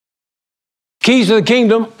Keys to the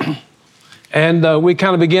Kingdom. And we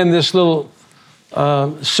kind of begin this little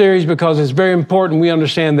series because it's very important we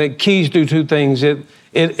understand that keys do two things.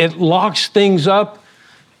 It locks things up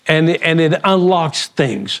and it unlocks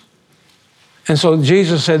things. And so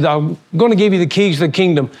Jesus said, I'm going to give you the keys to the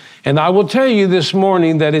kingdom. And I will tell you this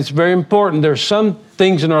morning that it's very important. There's some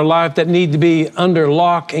things in our life that need to be under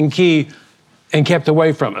lock and key and kept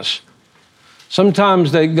away from us.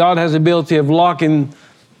 Sometimes that God has the ability of locking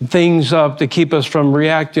things up to keep us from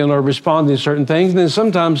reacting or responding to certain things. And then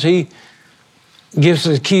sometimes he gives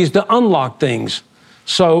us keys to unlock things.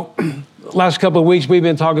 So last couple of weeks, we've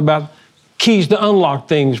been talking about keys to unlock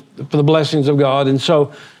things for the blessings of God. And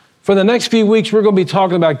so for the next few weeks, we're going to be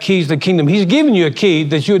talking about keys to the kingdom. He's given you a key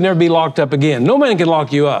that you would never be locked up again. No man can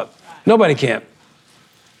lock you up. Nobody can.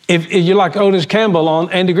 If you're like Otis Campbell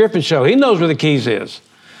on Andy Griffith Show, he knows where the keys is.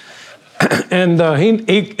 And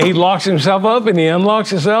he locks himself up and he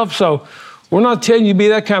unlocks himself. So we're not telling you to be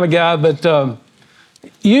that kind of guy, but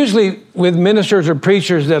usually with ministers or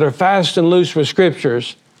preachers that are fast and loose with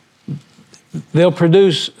scriptures, they'll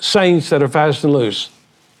produce saints that are fast and loose.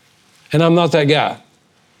 And I'm not that guy.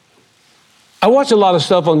 I watch a lot of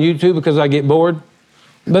stuff on YouTube because I get bored,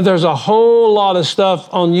 but there's a whole lot of stuff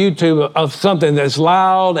on YouTube of something that's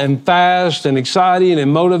loud and fast and exciting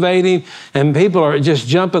and motivating, and people are just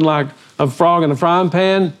jumping like a frog in a frying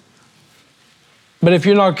pan. But if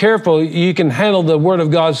you're not careful, you can handle the Word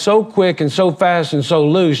of God so quick and so fast and so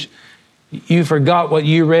loose, you forgot what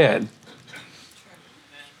you read.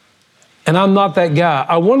 And I'm not that guy.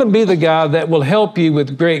 I want to be the guy that will help you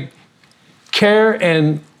with great care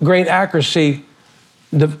and great accuracy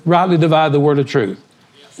to rightly divide the word of truth,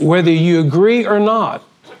 whether you agree or not.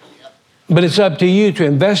 But it's up to you to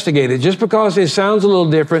investigate it. Just because it sounds a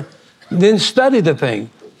little different, then study the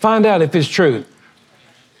thing. Find out if it's true.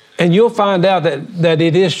 And you'll find out that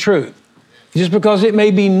it is true. Just because it may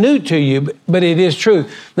be new to you, but it is true.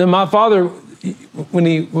 Then my father,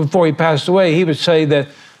 before he passed away, he would say that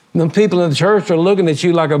the people in the church are looking at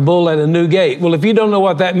you like a bull at a new gate. Well, if you don't know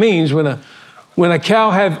what that means, when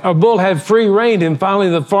a bull had free rein and finally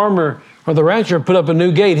the farmer or the rancher put up a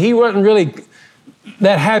new gate, he wasn't really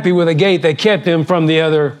that happy with a gate that kept him from the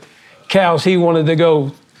other cows he wanted to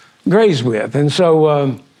go graze with. And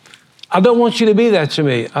so I don't want you to be that to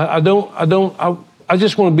me. I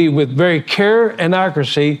just want to be with very care and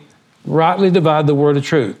accuracy, rightly divide the word of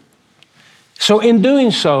truth. So in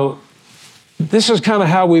doing so, this is kind of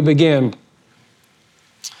how we begin.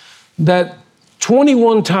 That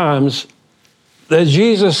 21 times that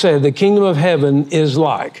Jesus said the kingdom of heaven is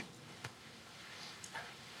like.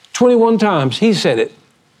 21 times he said it.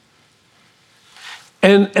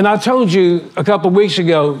 And I told you a couple of weeks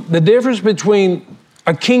ago, the difference between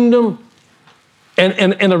a kingdom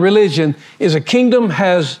and a religion is a kingdom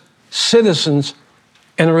has citizens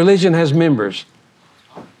and a religion has members.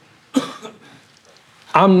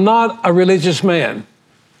 I'm not a religious man.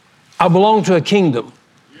 I belong to a kingdom.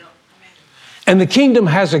 And the kingdom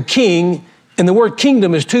has a king, and the word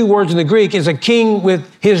kingdom is two words in the Greek, is a king with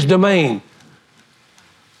his domain.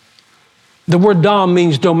 The word dom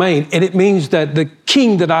means domain, and it means that the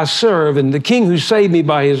king that I serve and the king who saved me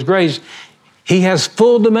by his grace, he has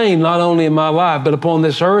full domain not only in my life, but upon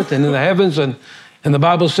this earth and in the heavens. And the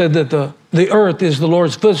Bible said that the earth is the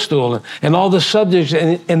Lord's footstool, and all the subjects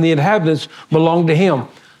and the inhabitants belong to him.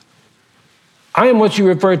 I am what you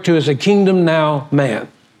refer to as a kingdom now man.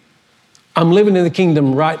 I'm living in the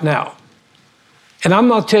kingdom right now. And I'm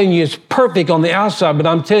not telling you it's perfect on the outside, but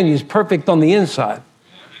I'm telling you it's perfect on the inside.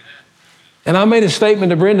 And I made a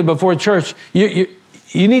statement to Brenda before church. You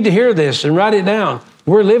need to hear this and write it down.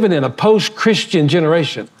 We're living in a post-Christian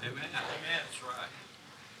generation. Amen. That's right.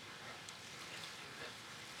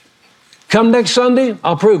 Come next Sunday,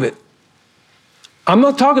 I'll prove it. I'm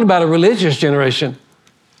not talking about a religious generation.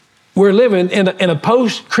 We're living in a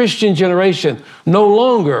post-Christian generation. No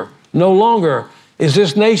longer is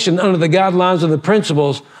this nation under the guidelines and the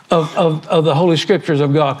principles of the Holy Scriptures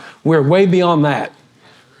of God. We're way beyond that.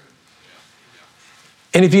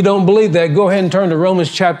 And if you don't believe that, go ahead and turn to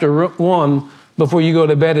Romans chapter 1 before you go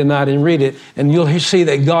to bed at night and read it, and you'll see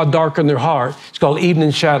that God darkened their heart. It's called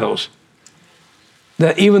evening shadows.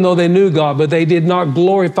 That even though they knew God, but they did not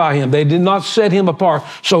glorify him. They did not set him apart.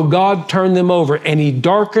 So God turned them over and he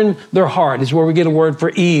darkened their heart. It's where we get a word for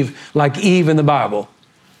Eve, like Eve in the Bible,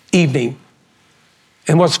 evening.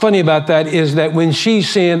 And what's funny about that is that when she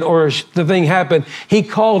sinned or the thing happened, he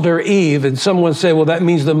called her Eve, and someone said, well, that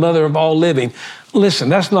means the mother of all living. Listen,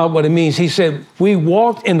 that's not what it means. He said, we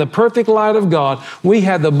walked in the perfect light of God. We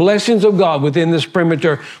had the blessings of God within this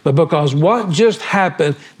perimeter, but because what just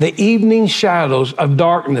happened, the evening shadows of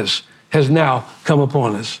darkness has now come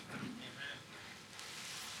upon us.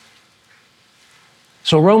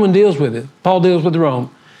 So Romans deals with it. Paul deals with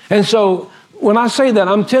Rome. And so when I say that,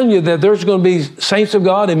 I'm telling you that there's going to be saints of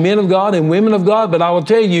God and men of God and women of God. But I will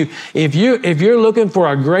tell you, if you're looking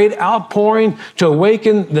for a great outpouring to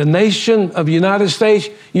awaken the nation of the United States,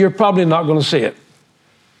 you're probably not going to see it.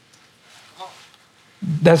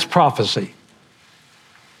 That's prophecy.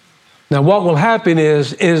 Now, what will happen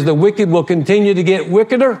is the wicked will continue to get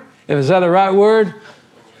wickeder. Is that a right word?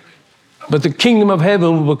 But the kingdom of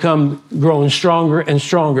heaven will become growing stronger and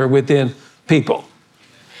stronger within people.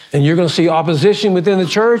 And you're going to see opposition within the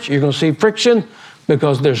church. You're going to see friction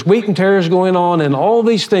because there's wheat and tares going on and all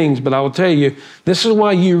these things. But I will tell you, this is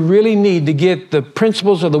why you really need to get the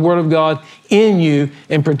principles of the Word of God in you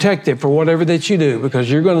and protect it for whatever that you do,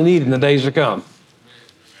 because you're going to need it in the days to come.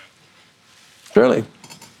 Really.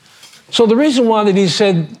 So the reason why that he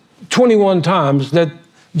said 21 times that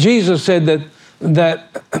Jesus said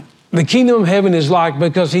that the kingdom of heaven is like,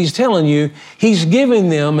 because he's telling you, he's giving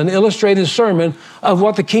them an illustrated sermon of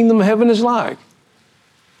what the kingdom of heaven is like.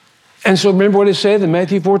 And so remember what it said in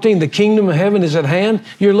Matthew 14, the kingdom of heaven is at hand.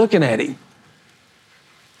 You're looking at him.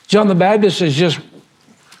 John the Baptist is just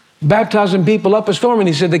baptizing people up a storm, and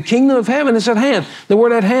he said, the kingdom of heaven is at hand. The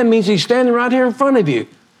word at hand means he's standing right here in front of you.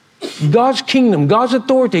 God's kingdom, God's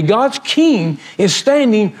authority, God's king is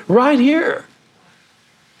standing right here.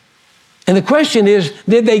 And the question is,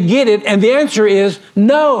 did they get it? And the answer is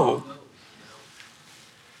no.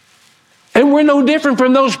 And we're no different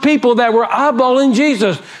from those people that were eyeballing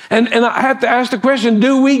Jesus. And I have to ask the question,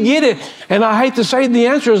 do we get it? And I hate to say the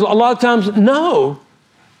answer is a lot of times no.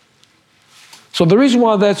 So the reason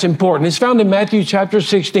why that's important is found in Matthew chapter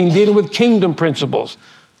 16, dealing with kingdom principles.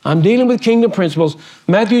 I'm dealing with kingdom principles.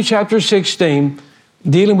 Matthew chapter 16,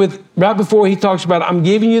 dealing with, right before he talks about, I'm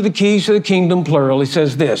giving you the keys to the kingdom, plural, he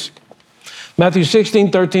says this. Matthew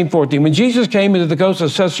 16, 13, 14. When Jesus came into the coast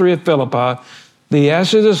of Caesarea Philippi, he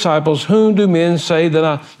asked his disciples, whom do men say that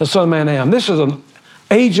I, the Son of Man, am? This is an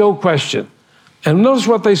age-old question. And notice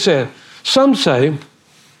what they said. Some say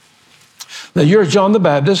that you're John the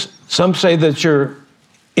Baptist. Some say that you're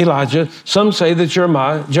Elijah. Some say that you're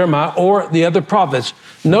Jeremiah or the other prophets.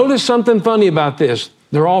 Notice something funny about this.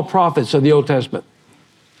 They're all prophets of the Old Testament.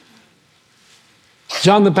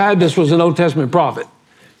 John the Baptist was an Old Testament prophet,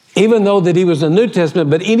 even though that he was in the New Testament,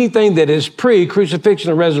 but anything that is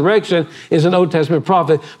pre-crucifixion and resurrection is an Old Testament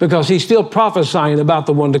prophet because he's still prophesying about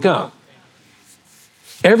the one to come.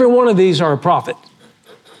 Every one of these are a prophet.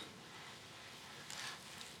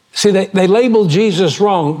 See, they labeled Jesus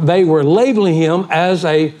wrong. They were labeling him as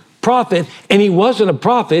a prophet, and he wasn't a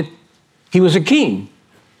prophet. He was a king.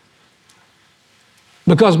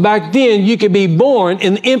 Because back then, you could be born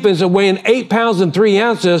in infants weighing 8 pounds and 3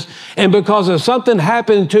 ounces, and because of something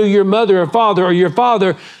happened to your mother or father or your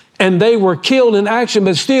father, and they were killed in action,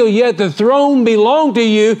 but still yet the throne belonged to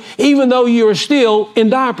you, even though you were still in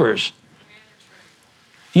diapers.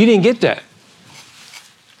 You didn't get that.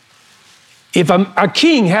 If a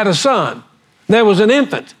king had a son that was an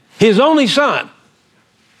infant, his only son,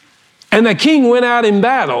 and the king went out in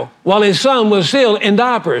battle while his son was still in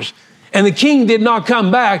diapers, and the king did not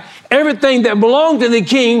come back, everything that belonged to the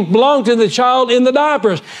king belonged to the child in the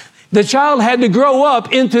diapers. The child had to grow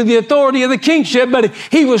up into the authority of the kingship, but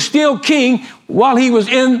he was still king while he was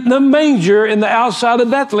in the manger in the outside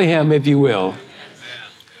of Bethlehem, if you will.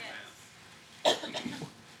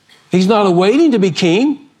 He's not awaiting to be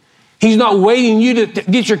king. He's not waiting you to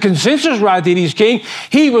get your consensus right that he's king.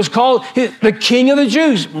 He was called the King of the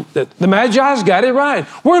Jews. The Magi's got it right.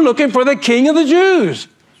 We're looking for the King of the Jews.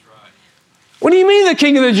 What do you mean the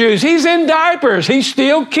King of the Jews? He's in diapers. He's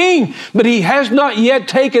still king, but he has not yet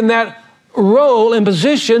taken that role and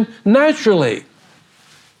position naturally.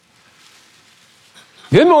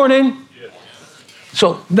 Good morning.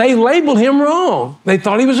 So they labeled him wrong. They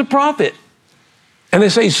thought he was a prophet. And they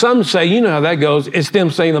say, some say, you know how that goes. It's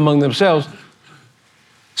them saying among themselves.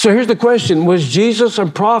 So here's the question. Was Jesus a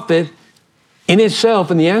prophet in itself?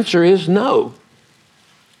 And the answer is no.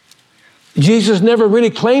 Jesus never really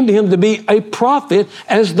claimed him to be a prophet,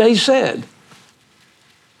 as they said.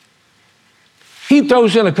 He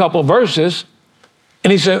throws in a couple verses,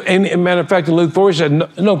 and he said, and as a matter of fact, in Luke 4, he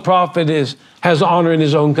said, no prophet has honor in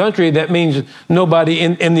his own country. That means nobody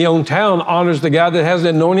in the own town honors the guy that has the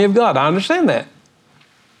anointing of God. I understand that.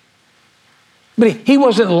 But he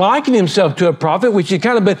wasn't likening himself to a prophet, which he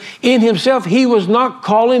kind of, but in himself, he was not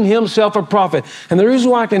calling himself a prophet. And the reason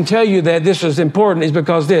why I can tell you that this is important is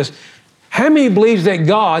because this. How many believes that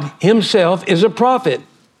God himself is a prophet?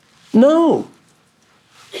 No.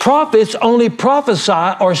 Prophets only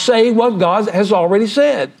prophesy or say what God has already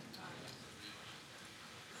said.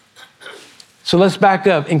 So let's back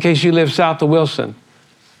up in case you live south of Wilson.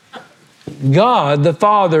 God the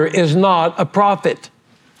Father is not a prophet.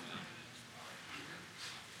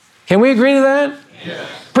 Can we agree to that? Yes.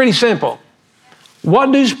 Pretty simple.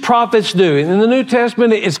 What do prophets do? In the New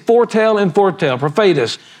Testament, it's foretell and foretell,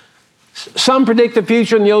 prophetus. Some predict the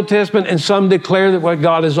future in the Old Testament, and some declare that what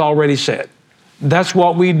God has already said. That's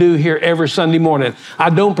what we do here every Sunday morning. I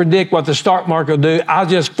don't predict what the stock market will do. I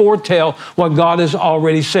just foretell what God has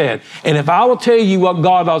already said. And if I will tell you what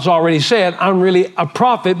God has already said, I'm really a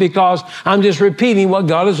prophet because I'm just repeating what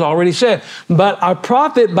God has already said. But a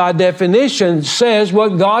prophet, by definition, says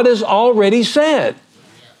what God has already said.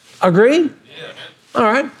 Agreed? All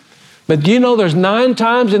right. But do you know there's 9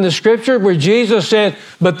 times in the Scripture where Jesus said,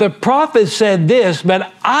 but the prophet said this,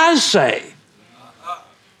 but I say.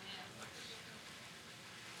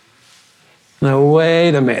 Now,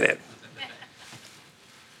 wait a minute.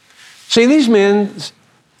 See, these men,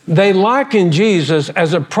 they liken Jesus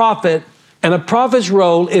as a prophet, and a prophet's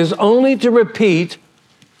role is only to repeat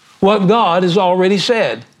what God has already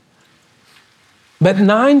said. But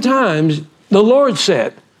 9 times the Lord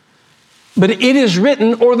said, but it is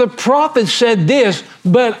written, or the prophet said this,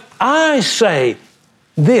 but I say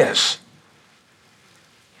this.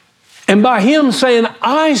 And by him saying,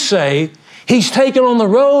 I say, he's taken on the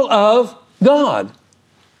role of God.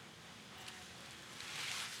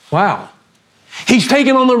 Wow. He's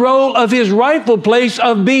taken on the role of his rightful place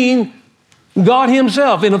of being God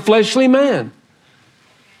himself in a fleshly man.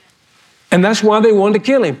 And that's why they wanted to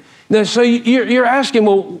kill him. Now, so you're asking,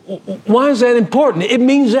 well, why is that important? It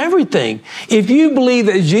means everything. If you believe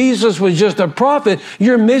that Jesus was just a prophet,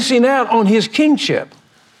 you're missing out on his kingship.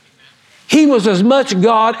 He was as much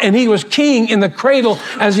God and he was king in the cradle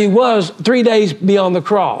as he was 3 days beyond the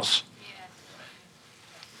cross.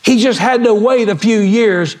 He just had to wait a few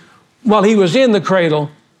years while he was in the cradle.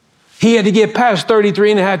 He had to get past 33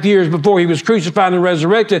 and a half years before he was crucified and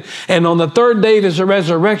resurrected. And on the 3rd day of his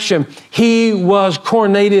resurrection, he was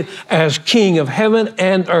coronated as king of heaven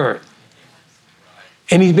and earth.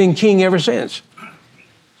 And he's been king ever since.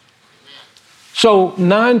 So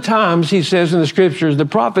 9 times he says in the Scriptures, the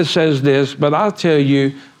prophet says this, but I'll tell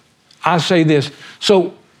you, I say this.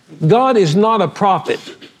 So God is not a prophet.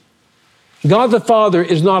 God the Father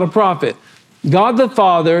is not a prophet. God the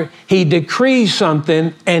Father, he decrees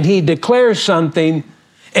something and he declares something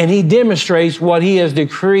and he demonstrates what he has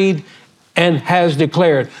decreed and has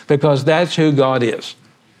declared, because that's who God is.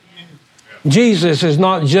 Jesus is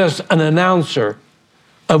not just an announcer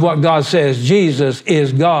of what God says. Jesus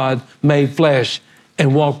is God made flesh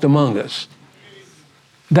and walked among us.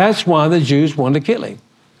 That's why the Jews wanted to kill him.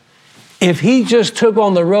 If he just took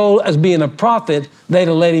on the role as being a prophet, they'd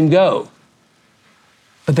have let him go.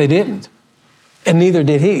 But they didn't. And neither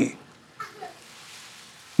did he.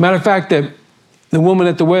 Matter of fact, the woman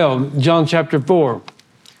at the well, John chapter 4,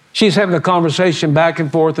 she's having a conversation back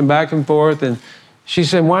and forth. And she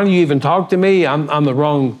said, why don't you even talk to me? I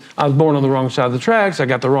was born on the wrong side of the tracks. I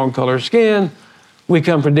got the wrong color of skin. We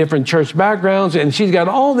come from different church backgrounds. And she's got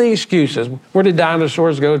all the excuses. Where did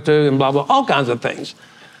dinosaurs go to? And blah, blah, all kinds of things.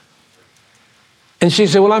 And she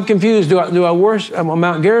said, well, I'm confused. Do I worship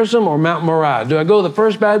Mount Gerizim or Mount Moriah? Do I go to the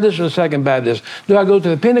First Baptist or the Second Baptist? Do I go to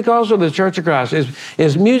the Pentecostal or the Church of Christ?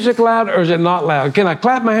 Is music loud or is it not loud? Can I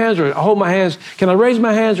clap my hands or hold my hands? Can I raise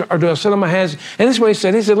my hands or do I sit on my hands? And this is what he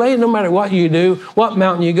said. He said, lady, no matter what you do, what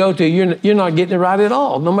mountain you go to, you're not getting it right at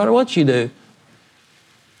all, no matter what you do.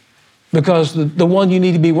 Because the one you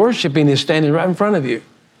need to be worshiping is standing right in front of you.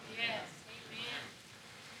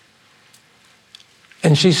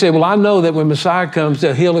 And she said, well, I know that when Messiah comes,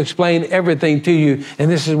 that he'll explain everything to you. And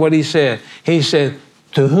this is what he said. He said,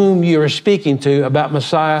 to whom you are speaking to about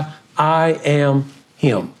Messiah, I am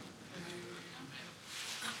him.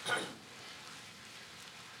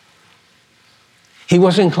 He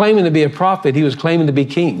wasn't claiming to be a prophet. He was claiming to be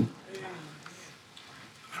king.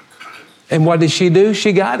 And what did she do?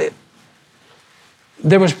 She got it.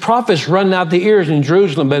 There was prophets running out the ears in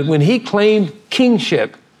Jerusalem, but when he claimed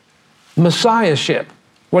kingship, Messiahship,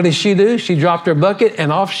 what did she do? She dropped her bucket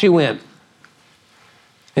and off she went.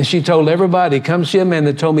 And she told everybody, come see a man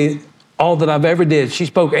that told me all that I've ever did. She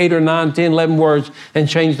spoke 8 or 9, 10, 11 words and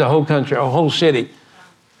changed the whole country, a whole city.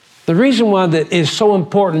 The reason why that is so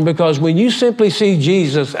important, because when you simply see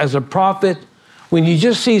Jesus as a prophet, when you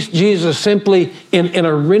just see Jesus simply in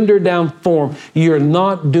a rendered down form, you're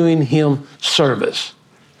not doing him service.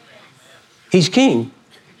 He's king.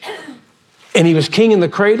 And he was king in the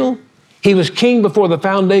cradle. He was king before the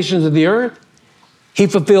foundations of the earth. He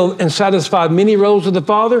fulfilled and satisfied many roles of the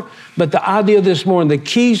Father. But the idea this morning, the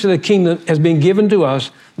keys to the kingdom has been given to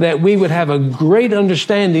us that we would have a great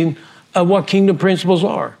understanding of what kingdom principles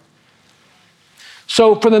are.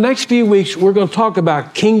 So for the next few weeks, we're going to talk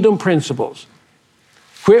about kingdom principles.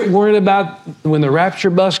 Quit worrying about when the rapture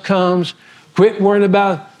bus comes. Quit worrying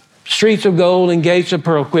about streets of gold and gates of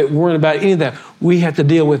pearl. Quit worrying about any of that. We have to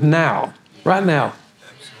deal with now, right now.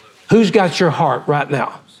 Who's got your heart right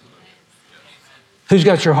now? Who's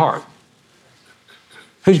got your heart?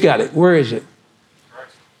 Who's got it? Where is it?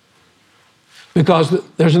 Because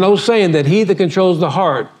there's an old saying that he that controls the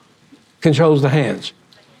heart controls the hands.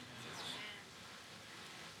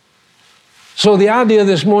 So the idea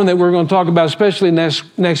this morning that we're going to talk about, especially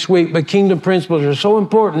next week, but kingdom principles are so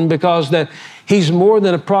important because that he's more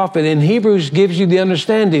than a prophet. And Hebrews gives you the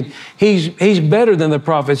understanding. He's better than the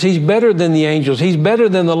prophets. He's better than the angels. He's better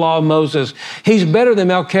than the law of Moses. He's better than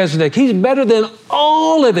Melchizedek. He's better than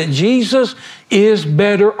all of it. Jesus is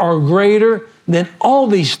better or greater than all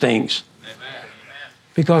these things. Amen.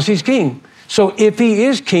 Because he's king. So if he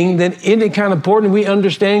is king, then isn't it kind of important we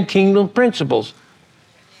understand kingdom principles?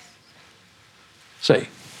 See.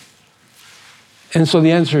 And so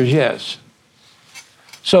the answer is yes.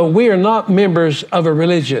 So we are not members of a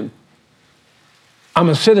religion. I'm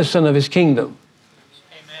a citizen of his kingdom.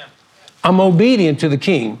 Amen. I'm obedient to the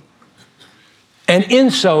king. And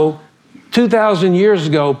in so, 2,000 years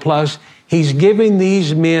ago plus, he's giving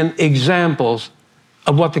these men examples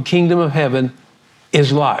of what the kingdom of heaven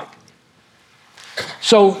is like.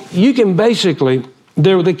 So you can basically,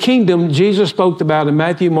 the kingdom Jesus spoke about in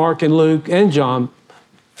Matthew, Mark, and Luke, and John,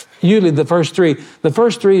 usually the first three. The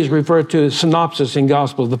first three is referred to as synopsis in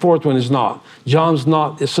Gospels. The fourth one is not. John's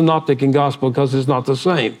not synoptic in Gospel because it's not the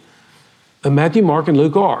same. But Matthew, Mark, and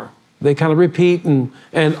Luke are. They kind of repeat and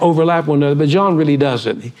overlap one another, but John really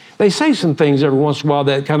doesn't. They say some things every once in a while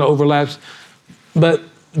that kind of overlaps. But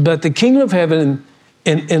the kingdom of heaven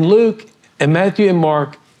in Luke and Matthew and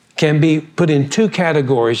Mark can be put in two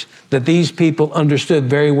categories that these people understood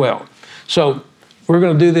very well. So we're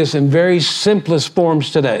going to do this in very simplest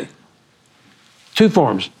forms today. Two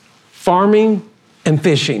forms, farming and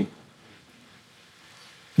fishing.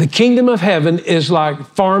 The kingdom of heaven is like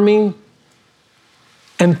farming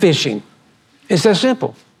and fishing. It's that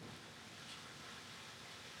simple.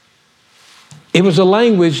 It was a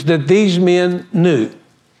language that these men knew.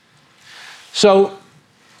 So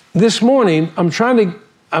this morning, I'm trying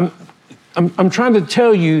to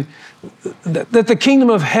tell you that the kingdom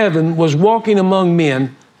of heaven was walking among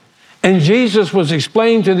men, and Jesus was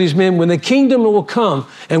explaining to these men when the kingdom will come.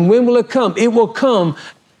 And when will it come? It will come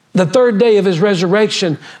the third day of his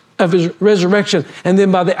resurrection, and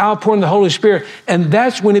then by the outpouring of the Holy Spirit. And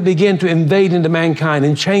that's when it began to invade into mankind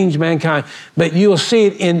and change mankind. But you'll see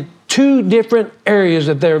it in two different areas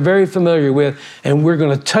that they're very familiar with, and we're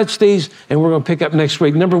going to touch these, and we're going to pick up next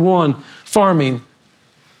week. Number one, farming.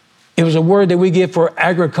 It was a word that we give for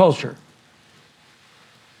agriculture.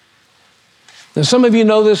 Now, some of you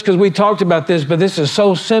know this because we talked about this, but this is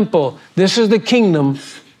so simple. This is the kingdom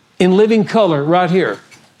in living color right here.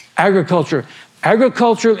 Agriculture.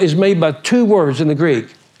 Agriculture is made by two words in the Greek,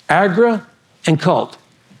 agra and cult.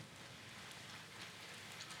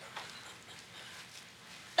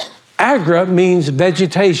 Agra means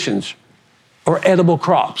vegetations or edible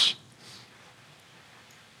crops.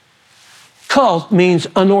 Cult means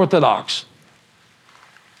unorthodox.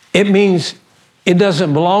 It means it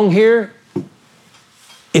doesn't belong here.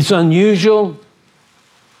 It's unusual.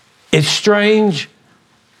 It's strange.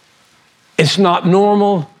 It's not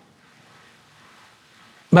normal.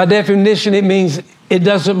 By definition, it means it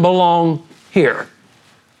doesn't belong here.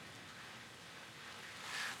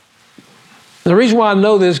 The reason why I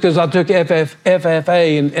know this is because I took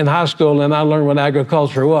FFA in high school and I learned what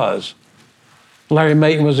agriculture was. Larry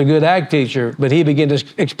Mayton was a good ag teacher, but he began to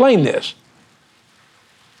explain this.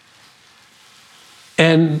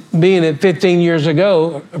 And being at 15 years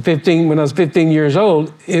ago, when I was 15 years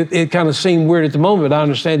old, it kind of seemed weird at the moment, but I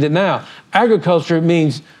understand it now. Agriculture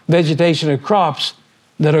means vegetation of crops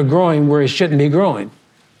that are growing where it shouldn't be growing.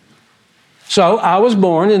 So I was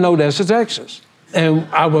born in Odessa, Texas. And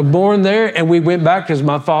I was born there, and we went back because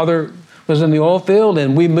my father was in the oil field,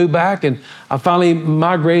 and we moved back, and I finally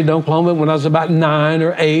migrated to Oklahoma when I was about 9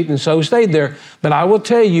 or 8, and so stayed there. But I will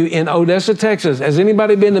tell you, in Odessa, Texas, has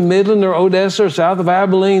anybody been to Midland or Odessa or south of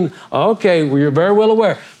Abilene? Okay, well, you're very well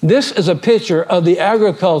aware. This is a picture of the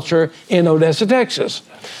agriculture in Odessa, Texas.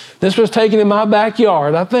 This was taken in my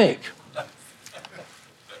backyard, I think.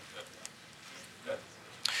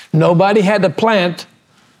 Nobody had to plant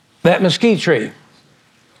that mesquite tree.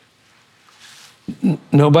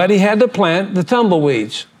 Nobody had to plant the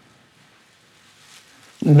tumbleweeds.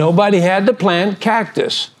 Nobody had to plant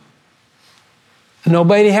cactus.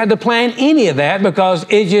 Nobody had to plan any of that because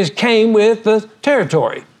it just came with the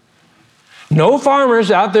territory. No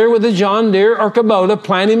farmers out there with a John Deere or Kubota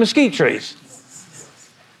planting mesquite trees.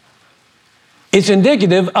 It's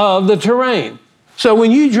indicative of the terrain. So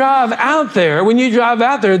when you drive out there,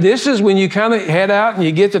 this is when you kind of head out and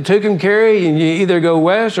you get to Tucumcari and you either go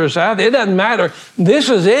west or south. It doesn't matter. This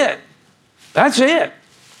is it. That's it.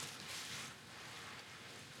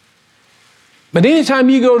 But anytime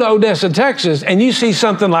you go to Odessa, Texas, and you see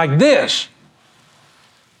something like this,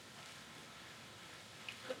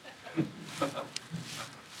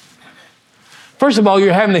 first of all,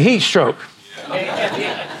 you're having a heat stroke.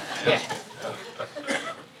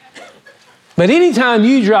 But anytime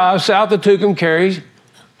you drive south of Tucumcari,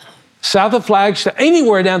 south of Flagstaff,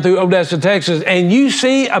 anywhere down through Odessa, Texas, and you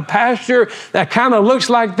see a pasture that kind of looks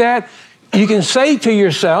like that, you can say to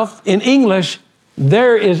yourself in English,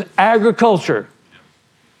 there is agriculture.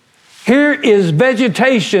 Here is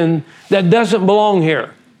vegetation that doesn't belong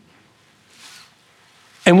here.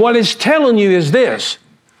 And what it's telling you is this,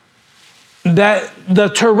 that the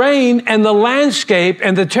terrain and the landscape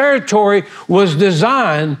and the territory was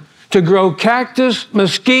designed to grow cactus,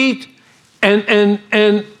 mesquite, and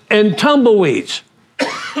tumbleweeds.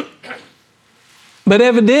 But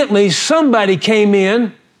evidently, somebody came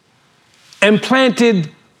in and planted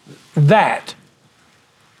that.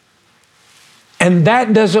 And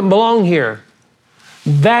that doesn't belong here.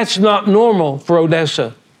 That's not normal for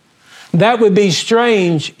Odessa. That would be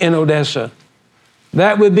strange in Odessa.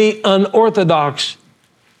 That would be unorthodox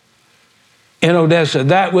in Odessa.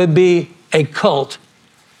 That would be a cult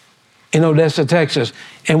in Odessa, Texas.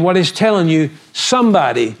 And what it's telling you,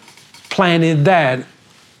 somebody planted that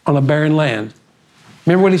on a barren land.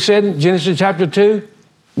 Remember what he said in Genesis chapter 2?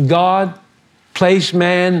 God placed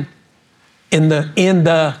man in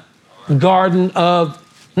the garden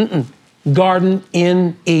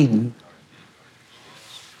in Eden.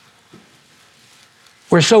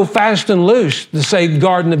 We're so fast and loose to say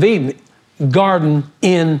Garden of Eden, garden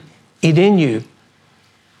in Edenu.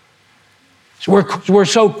 So we're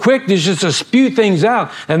so quick just to spew things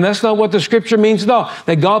out, and that's not what the scripture means at all.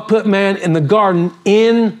 That God put man in the garden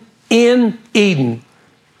in Eden.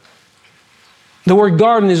 The word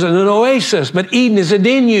garden is an oasis, but Eden is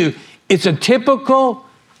Edenu. It's a typical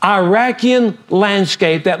Iraqian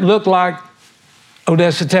landscape that looked like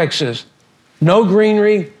Odessa, Texas. No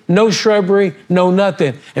greenery, no shrubbery, no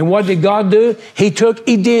nothing. And what did God do? He took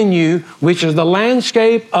Edenu, which is the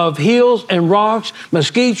landscape of hills and rocks,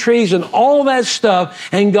 mesquite trees, and all that stuff.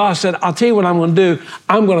 And God said, I'll tell you what I'm going to do.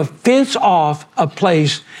 I'm going to fence off a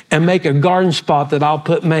place and make a garden spot that I'll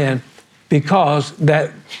put man, because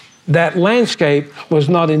that landscape was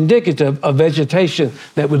not indicative of vegetation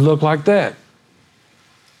that would look like that.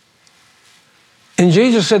 And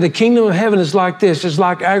Jesus said the kingdom of heaven is like this. It's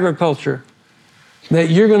like agriculture. That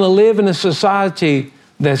you're going to live in a society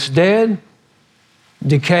that's dead,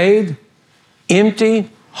 decayed, empty,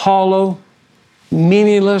 hollow,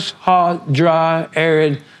 meaningless, hot, dry,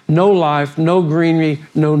 arid, no life, no greenery,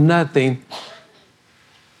 no nothing.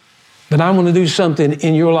 But I'm going to do something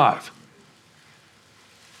in your life.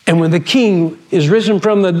 And when the king is risen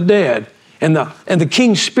from the dead and the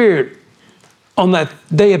king's spirit on that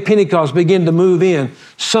day of Pentecost begin to move in,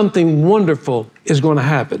 something wonderful is going to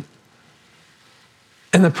happen.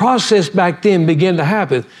 And the process back then began to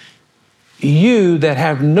happen. You that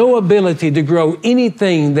have no ability to grow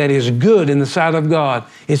anything that is good in the sight of God,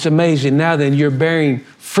 it's amazing. Now then, you're bearing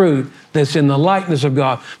fruit that's in the likeness of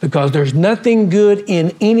God, because there's nothing good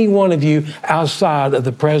in any one of you outside of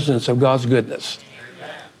the presence of God's goodness.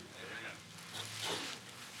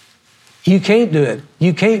 You can't do it.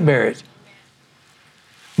 You can't bear it.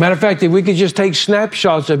 Matter of fact, if we could just take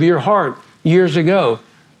snapshots of your heart years ago,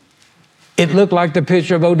 it looked like the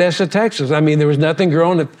picture of Odessa, Texas. I mean, there was nothing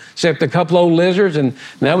growing except a couple old lizards, and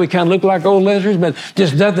now we kind of look like old lizards, but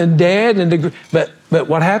just nothing dead. But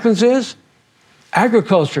what happens is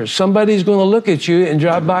agriculture. Somebody's going to look at you and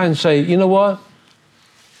drive by and say, you know what?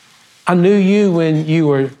 I knew you when you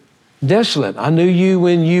were desolate. I knew you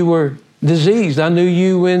when you were diseased. I knew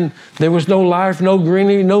you when there was no life, no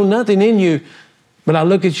greenery, no nothing in you. But I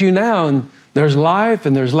look at you now, and there's life,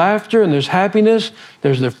 and there's laughter, and there's happiness.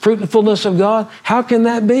 There's the fruitfulness of God. How can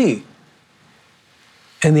that be?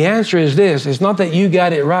 And the answer is this. It's not that you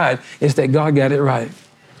got it right. It's that God got it right.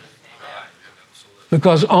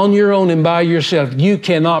 Because on your own and by yourself, you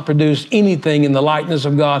cannot produce anything in the likeness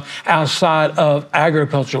of God outside of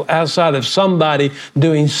agriculture, outside of somebody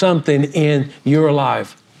doing something in your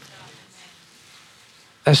life.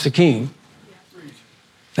 That's the king.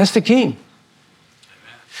 That's the king.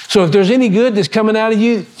 So if there's any good that's coming out of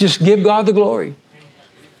you, just give God the glory.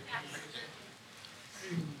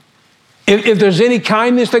 If there's any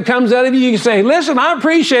kindness that comes out of you, you can say, listen, I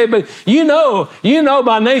appreciate it, but you know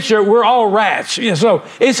by nature, we're all rats. So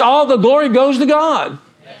it's all the glory goes to God.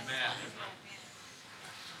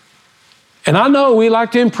 And I know we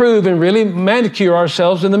like to improve and really manicure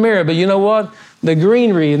ourselves in the mirror, but you know what? The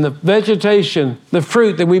greenery and the vegetation, the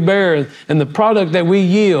fruit that we bear and the product that we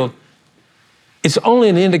yield, it's only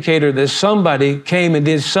an indicator that somebody came and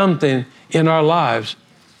did something in our lives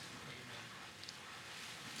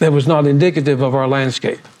that was not indicative of our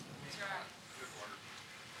landscape.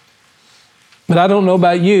 But I don't know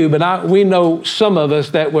about you, but we know some of us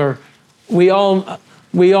that we all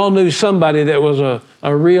knew somebody that was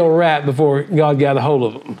a real rat before God got a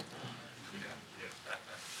hold of them.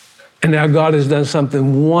 And now God has done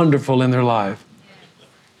something wonderful in their life.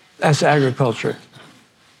 That's agriculture.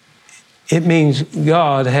 It means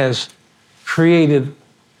God has created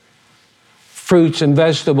fruits and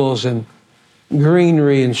vegetables and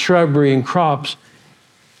greenery and shrubbery and crops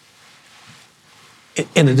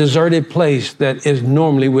in a deserted place that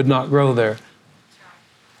normally would not grow there.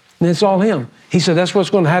 And it's all Him. He said that's what's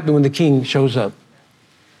going to happen when the King shows up.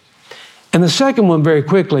 And the second one, very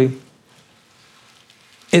quickly,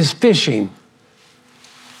 is fishing.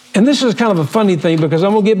 And this is kind of a funny thing because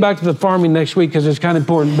I'm going to get back to the farming next week because it's kind of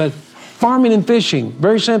important. But farming and fishing,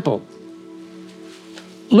 very simple.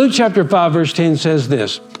 Luke chapter 5, verse 10 says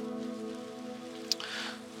this.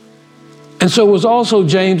 And so was also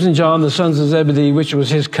James and John, the sons of Zebedee, which was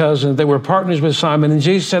his cousin. They were partners with Simon. And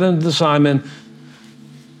Jesus said unto Simon,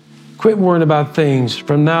 quit worrying about things.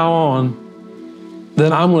 From now on,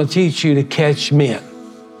 then I'm going to teach you to catch men.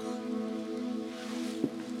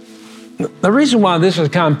 The reason why this is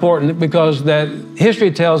kind of important because that history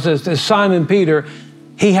tells us that Simon Peter,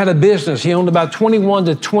 he had a business. He owned about 21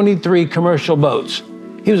 to 23 commercial boats.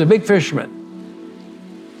 He was a big fisherman.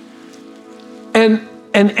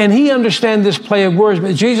 And he understood this play of words,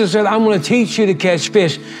 but Jesus said, I'm going to teach you to catch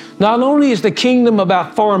fish. Not only is the kingdom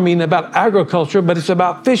about farming, about agriculture, but it's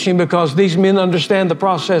about fishing because these men understand the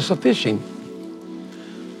process of fishing.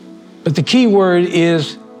 But the key word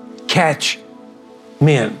is catch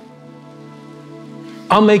men.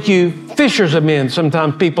 I'll make you fishers of men,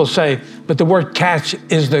 sometimes people say, but the word catch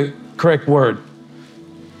is the correct word.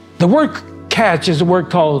 The word catch is a word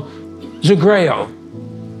called zugreo.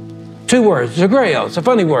 2 words, zugreo, it's a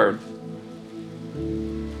funny word.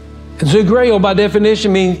 Zugreo by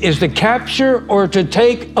definition means is to capture or to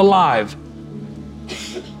take alive.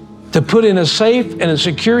 To put in a safe and a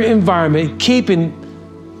secure environment, keeping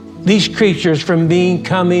these creatures from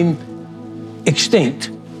becoming extinct.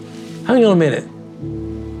 Hang on a minute.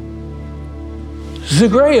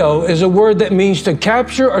 Zugreo is a word that means to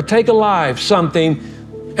capture or take alive something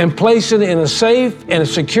and place it in a safe and a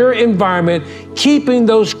secure environment, keeping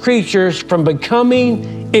those creatures from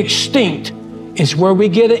becoming extinct. It's where we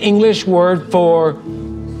get an English word for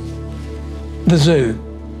the zoo.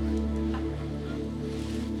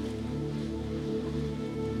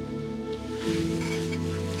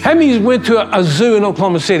 How many went to a zoo in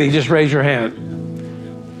Oklahoma City? Just raise your hand.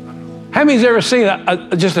 How many's ever seen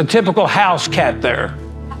just a typical house cat there?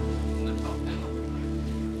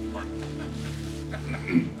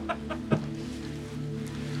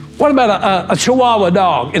 What about a Chihuahua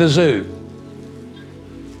dog in a zoo?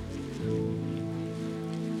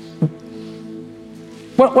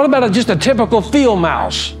 What about just a typical field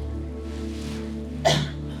mouse?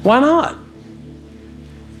 Why not?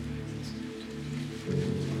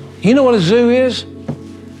 You know what a zoo is?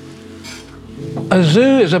 A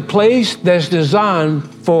zoo is a place that's designed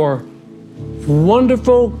for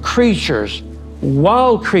wonderful creatures,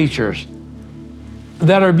 wild creatures,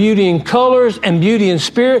 that are beauty in colors and beauty in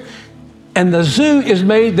spirit. And the zoo is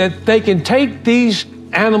made that they can take these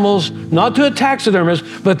animals, not to a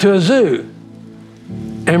taxidermist, but to a zoo,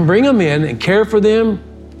 and bring them in and care for them,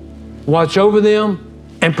 watch over them,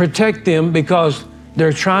 and protect them because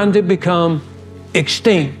they're trying to become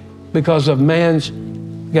extinct because of man's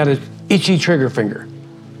got an itchy trigger finger.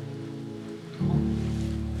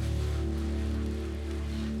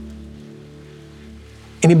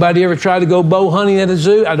 Anybody ever tried to go bow hunting at a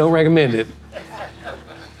zoo? I don't recommend it.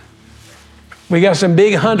 We got some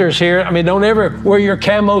big hunters here. I mean, don't ever wear your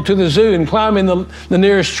camo to the zoo and climb in the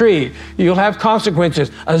nearest tree. You'll have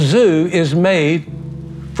consequences. A zoo is made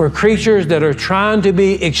for creatures that are trying to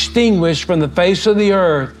be extinguished from the face of the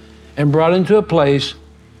earth and brought into a place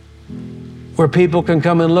where people can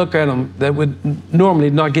come and look at them that would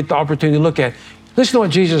normally not get the opportunity to look at. Listen to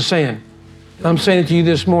what Jesus is saying. I'm saying it to you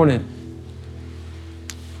this morning.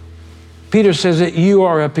 Peter says that you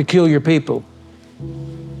are a peculiar people.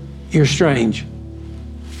 You're strange.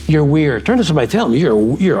 You're weird. Turn to somebody, tell them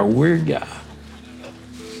you're a weird guy.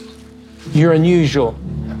 You're unusual.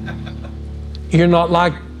 You're not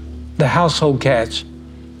like the household cats.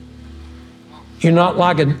 You're not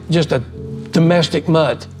like just a domestic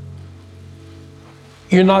mutt.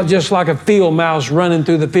 You're not just like a field mouse running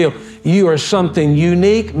through the field. You are something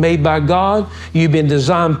unique, made by God. You've been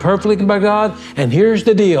designed perfectly by God. And here's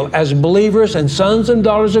the deal. As believers and sons and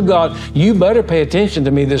daughters of God, you better pay attention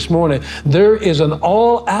to me this morning. There is an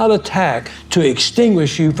all-out attack to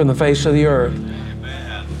extinguish you from the face of the earth.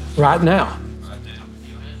 Amen. Right now.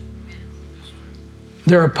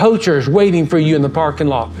 There are poachers waiting for you in the parking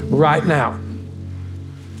lot right now.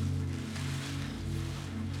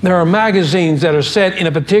 There are magazines that are set in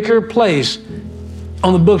a particular place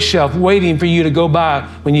on the bookshelf waiting for you to go by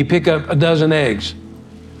when you pick up a dozen eggs.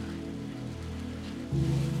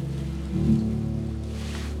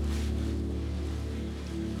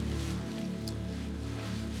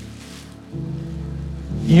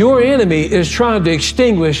 Your enemy is trying to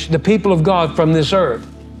extinguish the people of God from this earth.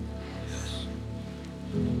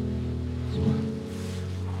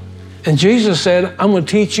 And Jesus said, I'm going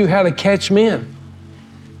to teach you how to catch men.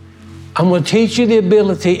 I'm going to teach you the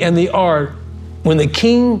ability and the art. When the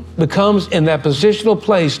king becomes in that positional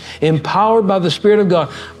place, empowered by the Spirit of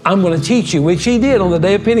God, I'm going to teach you, which he did on the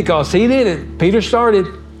day of Pentecost. He did it. Peter started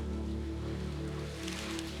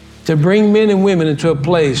to bring men and women into a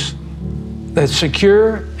place that's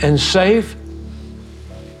secure and safe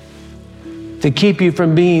to keep you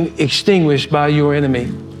from being extinguished by your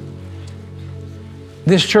enemy.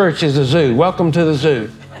 This church is a zoo. Welcome to the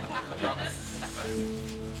zoo.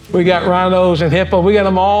 We got rhinos and hippos. We got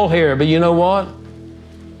them all here. But you know what?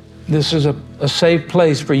 This is a safe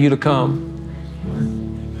place for you to come.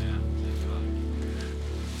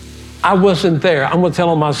 I wasn't there. I'm going to tell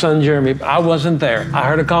on my son, Jeremy. I wasn't there. I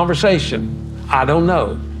heard a conversation. I don't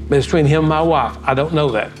know. But it's between him and my wife. I don't know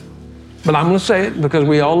that. But I'm going to say it because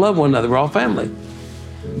we all love one another. We're all family.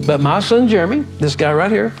 But my son, Jeremy, this guy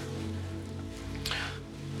right here,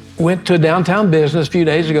 went to a downtown business a few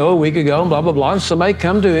days ago, a week ago, blah, blah, blah. And somebody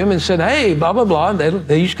come to him and said, hey, blah, blah, blah.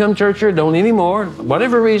 They used to come to church here, don't anymore.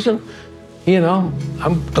 Whatever reason,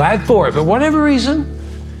 I'm glad for it. But whatever reason,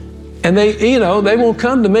 and they won't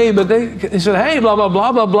come to me, but they said, hey, blah, blah,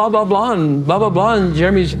 blah, blah, blah, blah, blah, and blah, blah, blah. And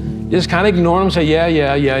Jeremy's just kind of ignoring them, say,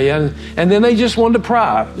 yeah. And then they just wanted to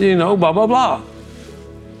pry, blah, blah, blah.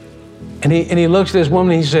 And he looks at this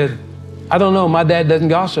woman and he said, I don't know, my dad doesn't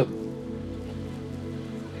gossip.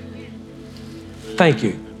 Thank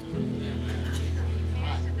you.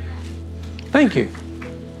 Thank you.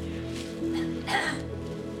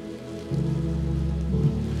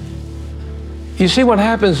 You see, what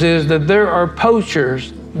happens is that there are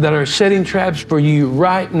poachers that are setting traps for you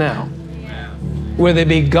right now, whether it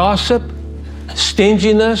be gossip,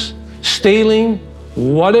 stinginess, stealing,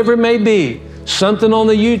 whatever it may be. Something on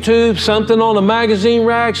the YouTube, something on a magazine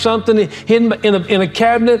rack, something hidden in a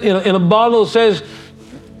cabinet, in a bottle that says,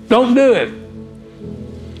 don't do it.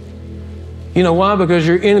 You know why? Because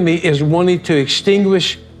your enemy is wanting to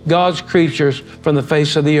extinguish God's creatures from the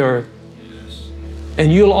face of the earth.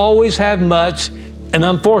 And you'll always have mutts, and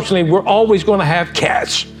unfortunately, we're always going to have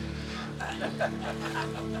cats.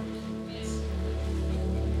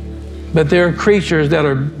 But there are creatures that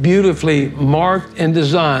are beautifully marked and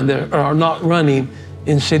designed that are not running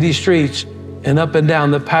in city streets and up and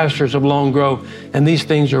down the pastures of Long Grove. And these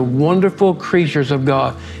things are wonderful creatures of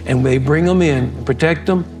God. And they bring them in, protect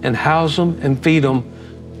them, and house them, and feed them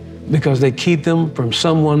because they keep them from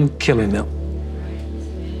someone killing them.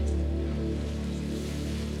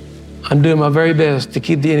 I'm doing my very best to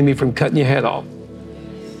keep the enemy from cutting your head off.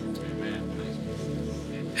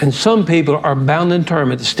 And some people are bound and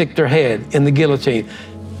determined to stick their head in the guillotine.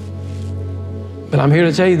 But I'm here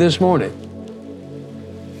to tell you this morning,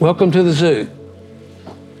 welcome to the zoo.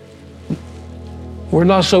 We're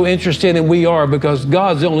not so interested in we are because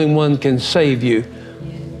God's the only one can save you.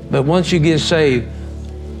 But once you get saved,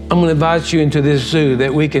 I'm going to invite you into this zoo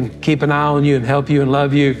that we can keep an eye on you and help you and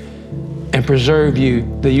love you and preserve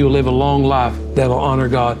you, that you'll live a long life that'll honor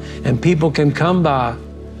God. And people can come by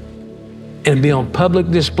and be on public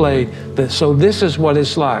display. So this is what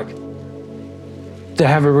it's like to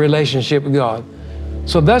have a relationship with God.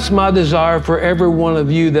 So that's my desire for every one of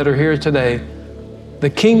you that are here today. The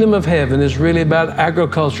kingdom of heaven is really about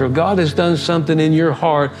agriculture. God has done something in your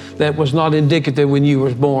heart that was not indicative when you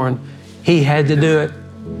were born. He had to do it.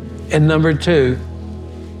 And number two,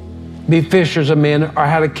 be fishers of men, or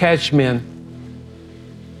how to catch men.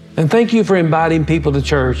 And thank you for inviting people to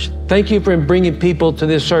church. Thank you for bringing people to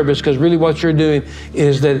this service, because really what you're doing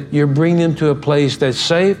is that you're bringing them to a place that's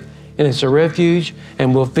safe and it's a refuge,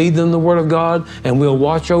 and we'll feed them the Word of God, and we'll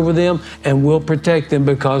watch over them, and we'll protect them,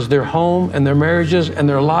 because their home and their marriages and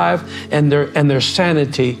their life and their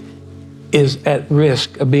sanity is at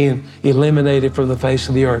risk of being eliminated from the face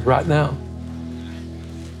of the earth right now.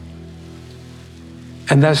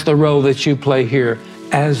 And that's the role that you play here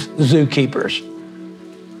as zookeepers.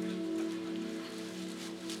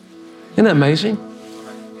 Isn't that amazing?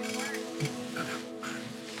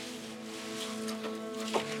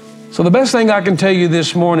 So the best thing I can tell you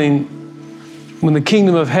this morning, when the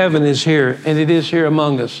kingdom of heaven is here, and it is here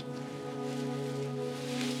among us,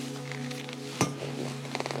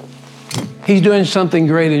 He's doing something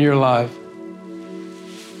great in your life.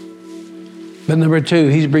 But number two,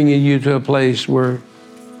 He's bringing you to a place where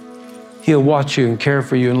He'll watch you and care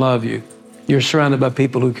for you and love you. You're surrounded by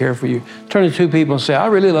people who care for you. Turn to two people and say, I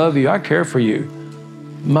really love you. I care for you.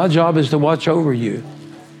 My job is to watch over you.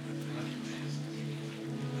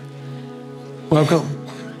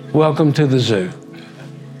 Welcome to the zoo.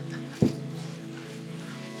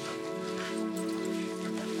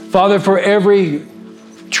 Father, for every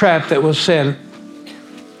trap that was set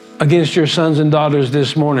against your sons and daughters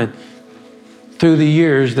this morning through the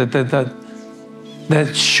years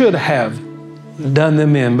that should have done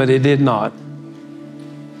them in, but it did not.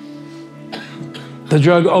 The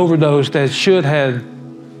drug overdose that should have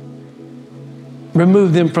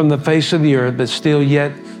removed them from the face of the earth, but still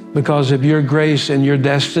yet, because of your grace and your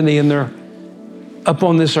destiny, and they're up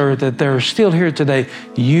on this earth, that they're still here today.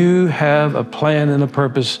 You have a plan and a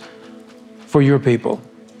purpose for your people.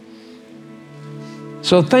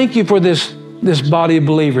 So thank you for this body of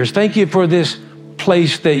believers. Thank you for this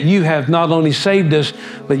place that you have not only saved us,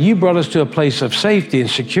 but you brought us to a place of safety and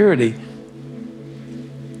security.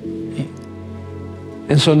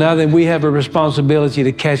 And so now then we have a responsibility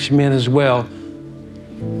to catch men as well.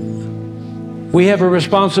 We have a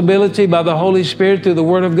responsibility by the Holy Spirit through the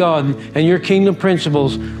Word of God and your kingdom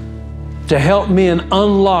principles to help men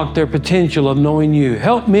unlock their potential of knowing you.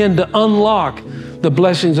 Help men to unlock the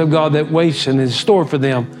blessings of God that waits and is stored for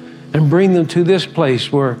them, and bring them to this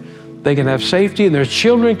place where they can have safety and their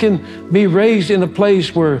children can be raised in a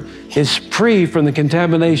place where it's free from the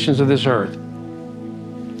contaminations of this earth.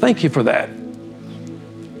 Thank you for that.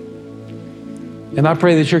 And I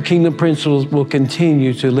pray that your kingdom principles will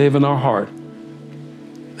continue to live in our heart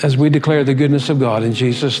as we declare the goodness of God in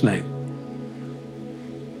Jesus' name.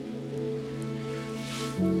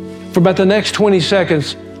 For about the next 20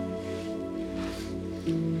 seconds,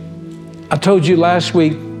 I told you last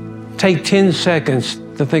week, take 10 seconds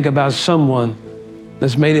to think about someone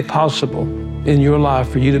that's made it possible in your life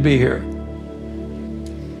for you to be here.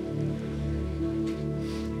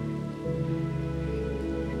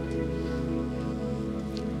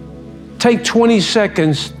 Take 20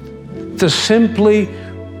 seconds to simply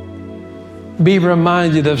be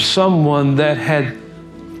reminded of someone that had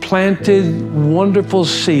planted wonderful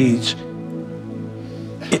seeds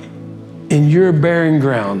in your barren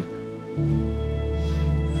ground.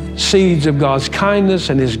 Seeds of God's kindness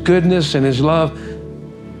and His goodness and His love.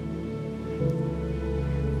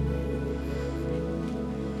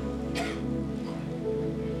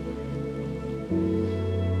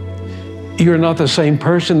 You're not the same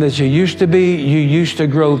person that you used to be. You used to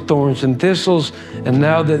grow thorns and thistles, and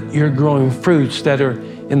now that you're growing fruits that are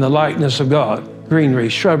in the likeness of God, greenery,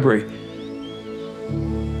 shrubbery,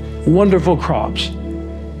 wonderful crops.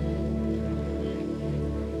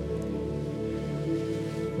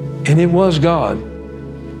 And it was God.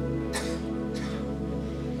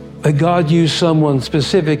 But God used someone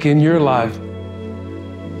specific in your life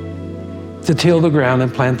to till the ground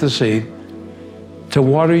and plant the seed, to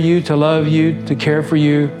water you, to love you, to care for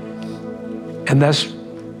you. And that's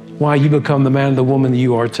why you become the man and the woman that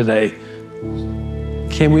you are today.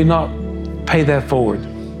 Can we not pay that forward?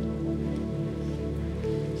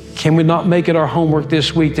 Can we not make it our homework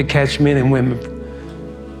this week to catch men and women?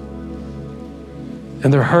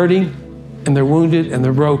 And they're hurting, and they're wounded, and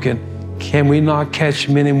they're broken. Can we not catch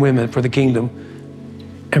men and women for the kingdom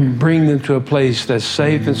and bring them to a place that's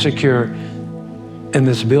safe and secure and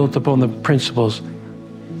that's built upon the principles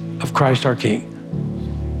of Christ our King?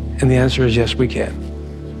 And the answer is yes, we can.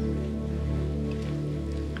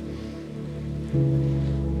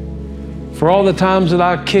 For all the times that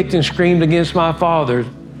I kicked and screamed against my father,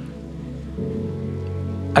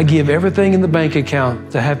 I give everything in the bank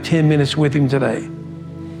account to have 10 minutes with him today.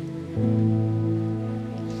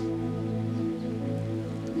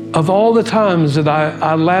 Of all the times that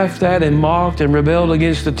I laughed at and mocked and rebelled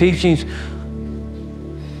against the teachings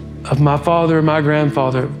of my father and my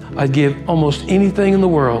grandfather, I'd give almost anything in the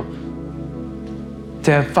world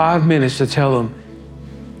to have 5 minutes to tell them,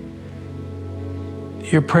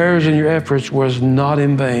 your prayers and your efforts was not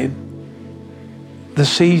in vain. The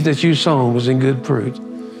seed that you sown was in good fruit.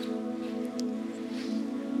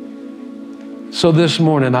 So this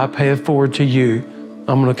morning, I pay it forward to you.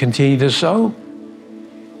 I'm going to continue to sow,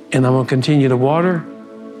 and I'm going to continue to water,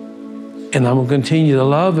 and I'm going to continue to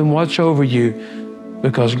love and watch over you,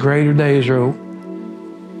 because greater days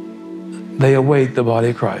they await the body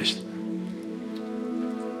of Christ.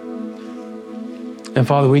 And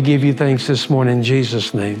Father, we give you thanks this morning in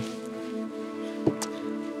Jesus' name.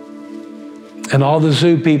 And all the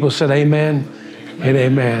Zoo people said amen and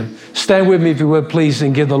amen. Stand with me if you would, please,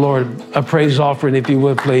 and give the Lord a praise offering if you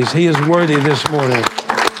would, please. He is worthy this morning.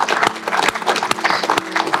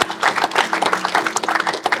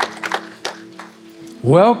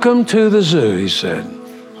 Welcome to the Zoo, he said.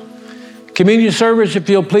 Communion service, if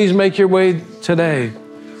you'll please make your way today.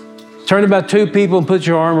 Turn to about two people and put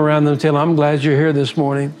your arm around them and tell them, I'm glad you're here this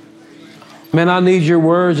morning. Man, I need your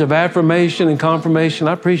words of affirmation and confirmation.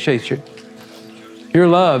 I appreciate you. You're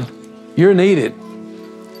loved. You're needed.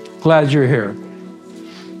 Glad you're here.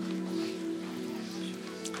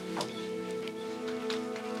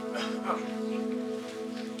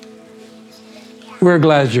 We're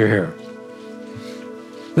glad you're here.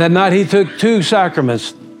 That night he took 2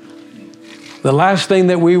 sacraments. The last thing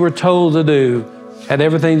that we were told to do had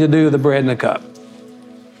everything to do with the bread and the cup.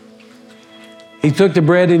 He took the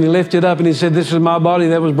bread and he lifted it up and he said, this is my body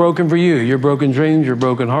that was broken for you. Your broken dreams, your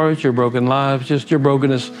broken hearts, your broken lives, just your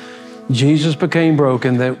brokenness. Jesus became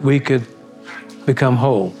broken that we could become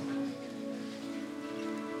whole.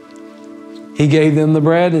 He gave them the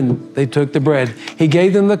bread and they took the bread. He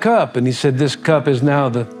gave them the cup and he said, this cup is now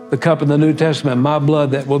the cup in the New Testament, my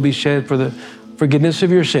blood that will be shed for the forgiveness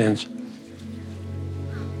of your sins.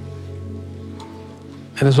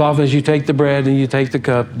 And as often as you take the bread and you take the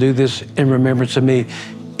cup, do this in remembrance of me.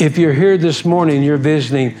 If you're here this morning, you're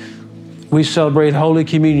visiting, we celebrate Holy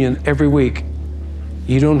Communion every week.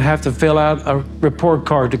 You don't have to fill out a report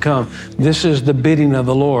card to come. This is the bidding of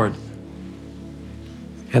the Lord.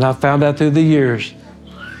 And I found out through the years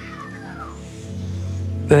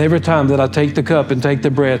that every time that I take the cup and take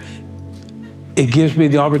the bread, it gives me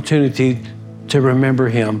the opportunity to remember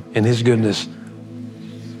him and his goodness.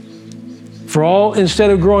 For all, instead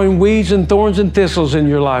of growing weeds and thorns and thistles in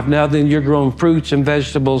your life, now then you're growing fruits and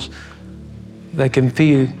vegetables that can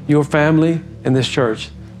feed your family and this church.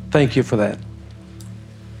 Thank you for that.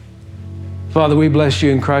 Father, we bless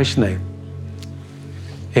you in Christ's name.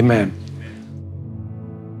 Amen.